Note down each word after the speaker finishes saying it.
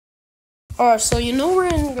Alright, so you know we're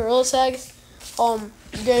in Gorilla Tag.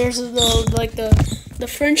 There's the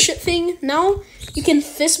friendship thing. Now you can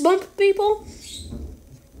fist bump people.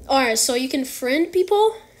 Alright, so you can friend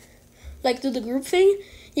people, like do the group thing.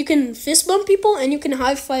 You can fist bump people and you can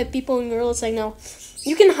high five people in Gorilla Tag now.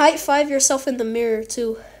 You can high five yourself in the mirror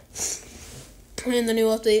too in the new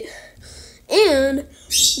update. And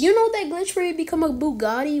you know that glitch where you become a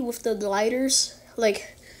Bugatti with the gliders?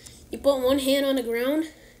 Like you put one hand on the ground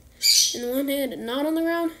and one hand not on the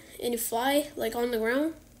ground and you fly like on the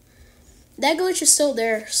ground. That glitch is still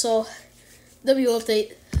there, so W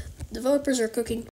update. Developers are cooking.